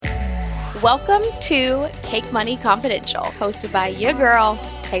Welcome to Cake Money Confidential, hosted by your girl,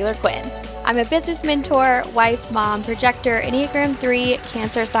 Taylor Quinn. I'm a business mentor, wife, mom, projector, Enneagram 3,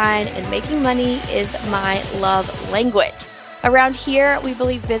 Cancer sign, and making money is my love language. Around here, we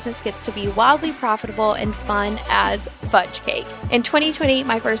believe business gets to be wildly profitable and fun as fudge cake. In 2020,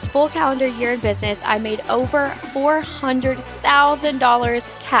 my first full calendar year in business, I made over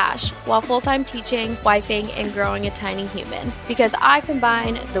 $400,000 cash while full-time teaching, wifing, and growing a tiny human. Because I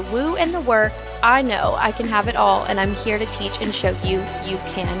combine the woo and the work, I know I can have it all, and I'm here to teach and show you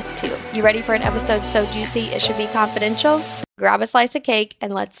can too. You ready for an episode so juicy it should be confidential? Grab a slice of cake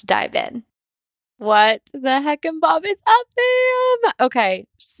and let's dive in. What the heck and Bob is up, fam? Okay,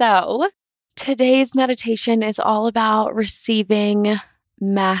 so today's meditation is all about receiving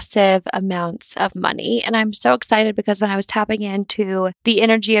massive amounts of money. And I'm so excited because when I was tapping into the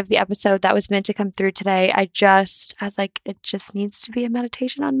energy of the episode that was meant to come through today, I was like, it just needs to be a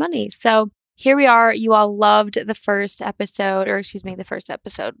meditation on money. So here we are. You all loved the first episode.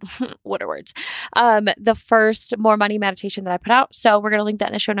 What are words? The first More Money meditation that I put out. So we're going to link that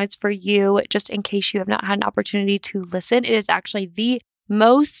in the show notes for you, just in case you have not had an opportunity to listen. It is actually the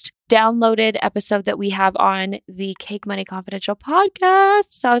most downloaded episode that we have on the Cake Money Confidential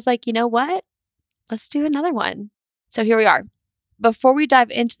podcast. So I was like, you know what? Let's do another one. So here we are. Before we dive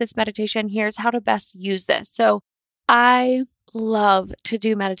into this meditation, here's how to best use this. So I love to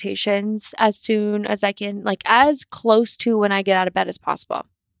do meditations as soon as I can, like as close to when I get out of bed as possible,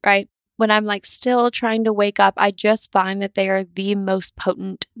 right? When I'm like still trying to wake up, I just find that they are the most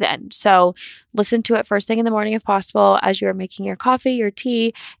potent then. So listen to it first thing in the morning if possible, as you're making your coffee, your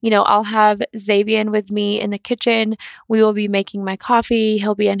tea. I'll have Xavier with me in the kitchen. We will be making my coffee.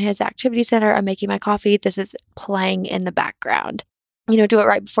 He'll be in his activity center. I'm making my coffee. This is playing in the background. Do it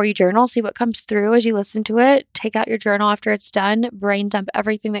right before you journal. See what comes through as you listen to it. Take out your journal after it's done. Brain dump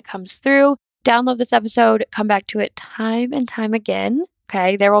everything that comes through. Download this episode. Come back to it time and time again.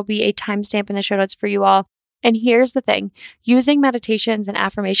 Okay. There will be a timestamp in the show notes for you all. And here's the thing. Using meditations and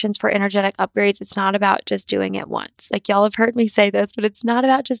affirmations for energetic upgrades, it's not about just doing it once. Like y'all have heard me say this, but it's not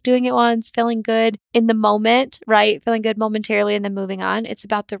about just doing it once, feeling good in the moment, right? Feeling good momentarily and then moving on. It's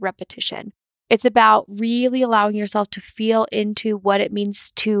about the repetition. It's about really allowing yourself to feel into what it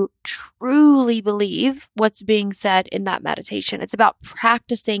means to truly believe what's being said in that meditation. It's about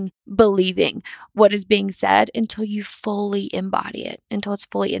practicing believing what is being said until you fully embody it, until it's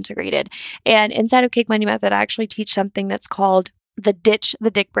fully integrated. And inside of Cake Money Method, I actually teach something that's called the Ditch the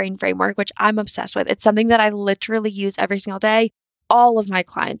Dick Brain framework, which I'm obsessed with. It's something that I literally use every single day. All of my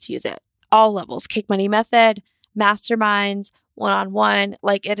clients use it, all levels. Cake Money Method, masterminds, one-on-one,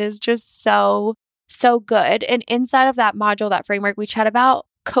 like it is just so good. And inside of that module, that framework, we chat about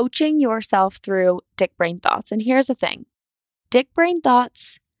coaching yourself through dick brain thoughts. And here's the thing. Dick brain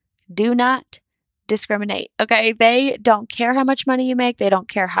thoughts do not discriminate. Okay. They don't care how much money you make. They don't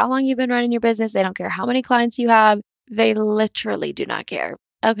care how long you've been running your business. They don't care how many clients you have. They literally do not care.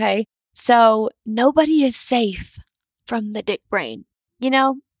 Okay. So nobody is safe from the dick brain.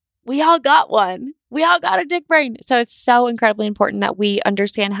 We all got one. We all got a dick brain. So it's so incredibly important that we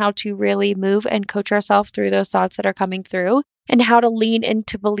understand how to really move and coach ourselves through those thoughts that are coming through and how to lean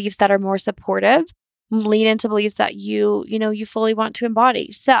into beliefs that are more supportive, lean into beliefs that you fully want to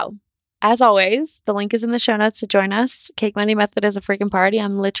embody. So as always, the link is in the show notes to join us. Cake Money Method is a freaking party.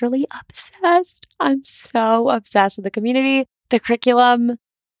 I'm literally obsessed. I'm so obsessed with the community, the curriculum,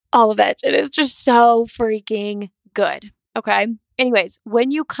 all of it. It is just so freaking good. Okay. Anyways,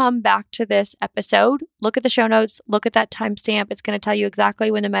 when you come back to this episode, look at the show notes, look at that timestamp. It's going to tell you exactly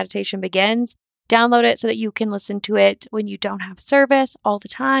when the meditation begins. Download it so that you can listen to it when you don't have service all the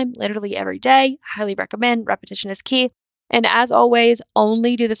time, literally every day. Highly recommend. Repetition is key. And as always,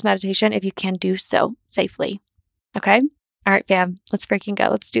 only do this meditation if you can do so safely. Okay? All right, fam. Let's freaking go.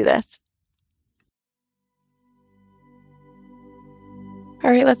 Let's do this. All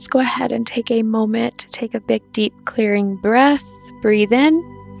right, let's go ahead and take a moment to take a big, deep, clearing breath. Breathe in.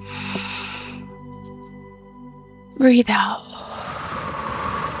 Breathe out.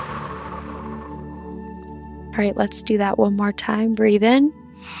 All right, let's do that one more time. Breathe in.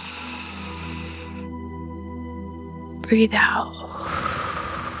 Breathe out.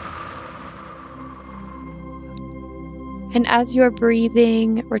 And as your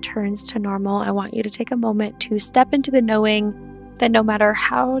breathing returns to normal, I want you to take a moment to step into the knowing that no matter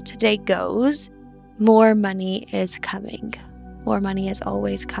how today goes, more money is coming. More money is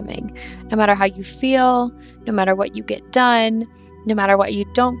always coming. No matter how you feel, no matter what you get done, no matter what you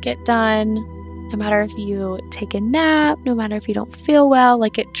don't get done, no matter if you take a nap, no matter if you don't feel well,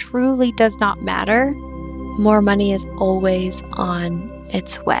 like it truly does not matter. More money is always on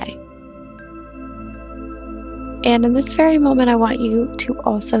its way. And in this very moment, I want you to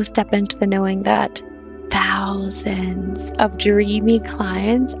also step into the knowing that thousands of dreamy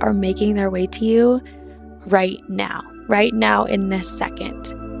clients are making their way to you right now in this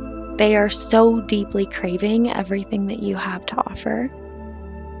second. They are so deeply craving everything that you have to offer.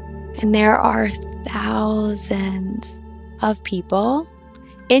 And there are thousands of people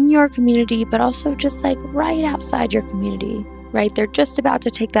in your community, but also just like right outside your community, right? They're just about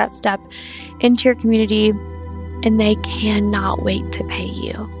to take that step into your community and they cannot wait to pay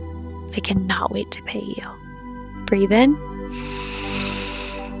you. They cannot wait to pay you. Breathe in.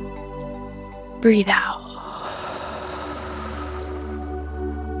 Breathe out.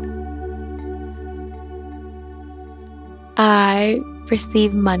 I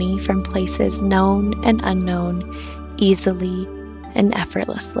receive money from places known and unknown easily and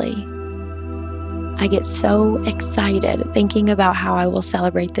effortlessly. I get so excited thinking about how I will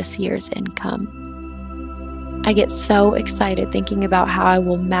celebrate this year's income. I get so excited thinking about how I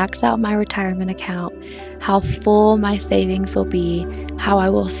will max out my retirement account, how full my savings will be, how I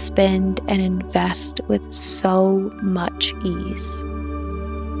will spend and invest with so much ease.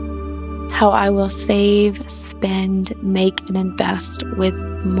 How I will save, spend, make, and invest with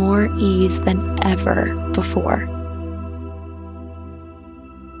more ease than ever before.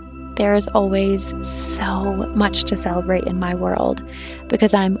 There is always so much to celebrate in my world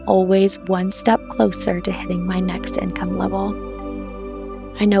because I'm always one step closer to hitting my next income level.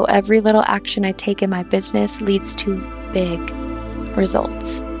 I know every little action I take in my business leads to big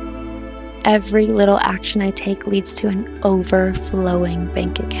results. Every little action I take leads to an overflowing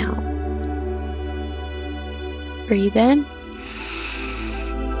bank account. Breathe in.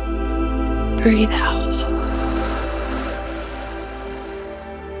 Breathe out.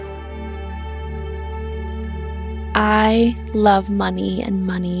 I love money and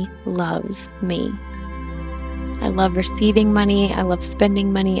money loves me. I love receiving money. I love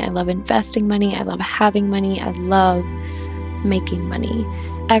spending money. I love investing money. I love having money. I love making money.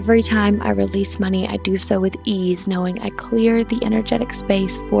 Every time I release money, I do so with ease, knowing I clear the energetic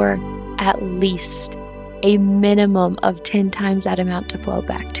space for at least a minimum of 10 times that amount to flow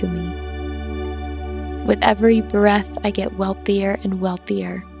back to me. With every breath, I get wealthier and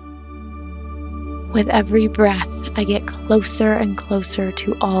wealthier. With every breath, I get closer and closer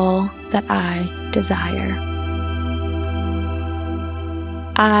to all that I desire.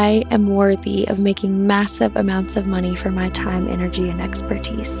 I am worthy of making massive amounts of money for my time, energy, and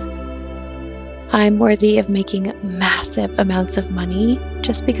expertise. I am worthy of making massive amounts of money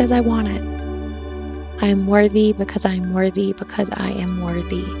just because I want it. I am worthy because I am worthy because I am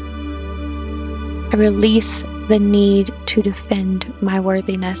worthy. I release the need to defend my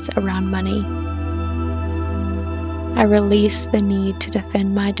worthiness around money. I release the need to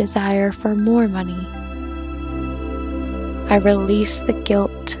defend my desire for more money. I release the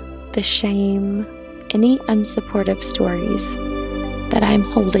guilt, the shame, any unsupportive stories that I'm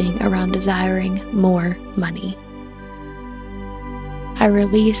holding around desiring more money. I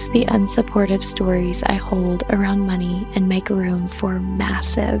release the unsupportive stories I hold around money and make room for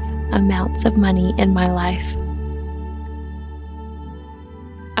massive amounts of money in my life.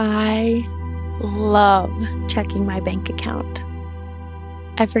 I love checking my bank account.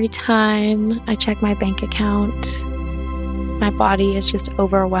 Every time I check my bank account, my body is just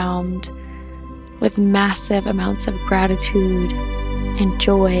overwhelmed with massive amounts of gratitude and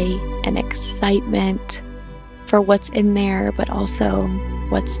joy and excitement for what's in there, but also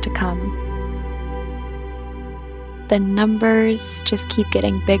what's to come. The numbers just keep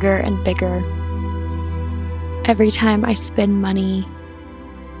getting bigger and bigger. Every time I spend money,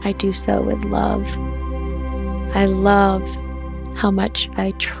 I do so with love. I love how much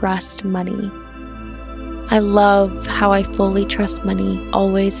I trust money. I love how I fully trust money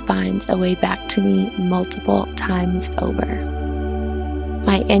always finds a way back to me multiple times over.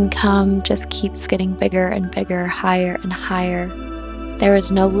 My income just keeps getting bigger and bigger, higher and higher. There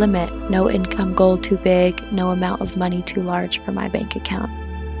is no limit, no income goal too big, no amount of money too large for my bank account.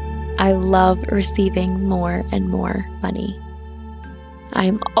 I love receiving more and more money. I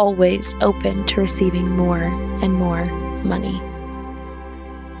am always open to receiving more and more money.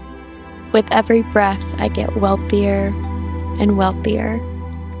 With every breath, I get wealthier and wealthier.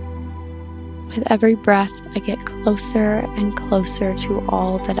 With every breath, I get closer and closer to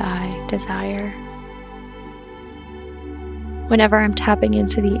all that I desire. Whenever I'm tapping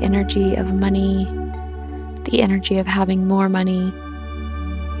into the energy of money, the energy of having more money,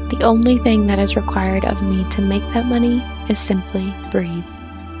 the only thing that is required of me to make that money is simply breathe.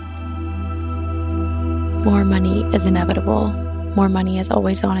 More money is inevitable. More money is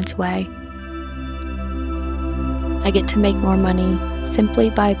always on its way. I get to make more money simply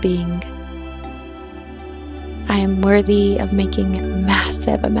by being. I am worthy of making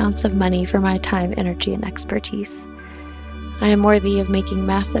massive amounts of money for my time, energy, and expertise. I am worthy of making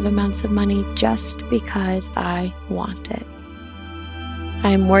massive amounts of money just because I want it. I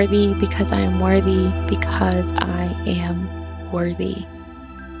am worthy because I am worthy because I am worthy.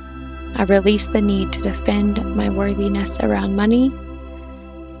 I release the need to defend my worthiness around money.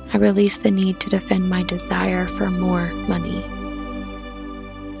 I release the need to defend my desire for more money.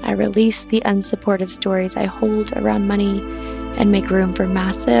 I release the unsupportive stories I hold around money and make room for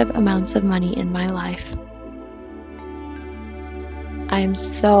massive amounts of money in my life. I am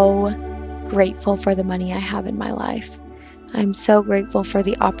so grateful for the money I have in my life. I am so grateful for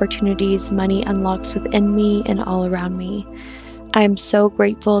the opportunities money unlocks within me and all around me. I am so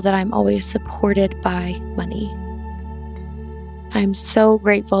grateful that I'm always supported by money. I am so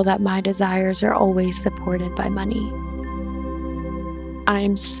grateful that my desires are always supported by money. I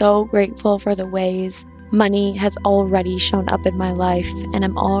am so grateful for the ways money has already shown up in my life, and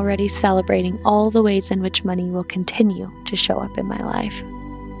I'm already celebrating all the ways in which money will continue to show up in my life.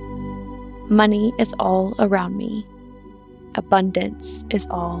 Money is all around me. Abundance is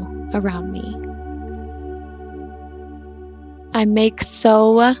all around me. I make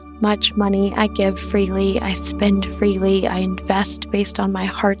so much money. I give freely. I spend freely. I invest based on my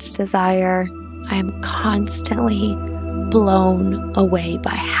heart's desire. I am constantly blown away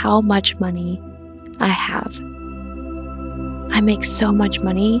by how much money I have. I make so much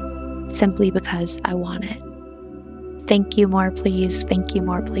money simply because I want it. Thank you, more please. Thank you,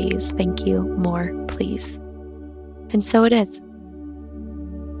 more please. Thank you, more please. And so it is.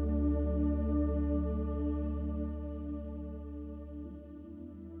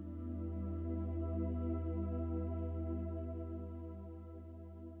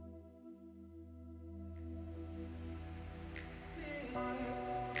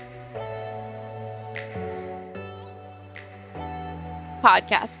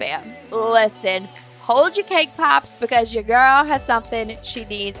 Podcast fam, listen, hold your cake pops because your girl has something she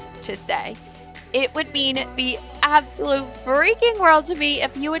needs to say. It would mean the absolute freaking world to me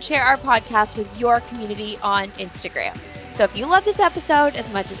if you would share our podcast with your community on Instagram. So if you love this episode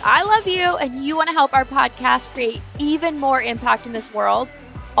as much as I love you and you want to help our podcast create even more impact in this world,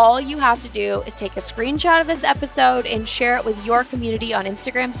 all you have to do is take a screenshot of this episode and share it with your community on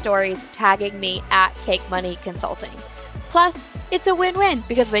Instagram stories, tagging me at Cake Money Consulting. Plus, it's a win-win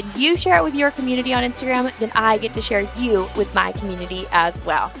because when you share it with your community on Instagram, then I get to share you with my community as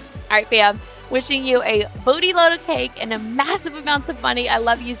well. All right, fam, wishing you a booty load of cake and a massive amounts of money. I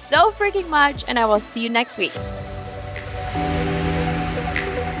love you so freaking much, and I will see you next week.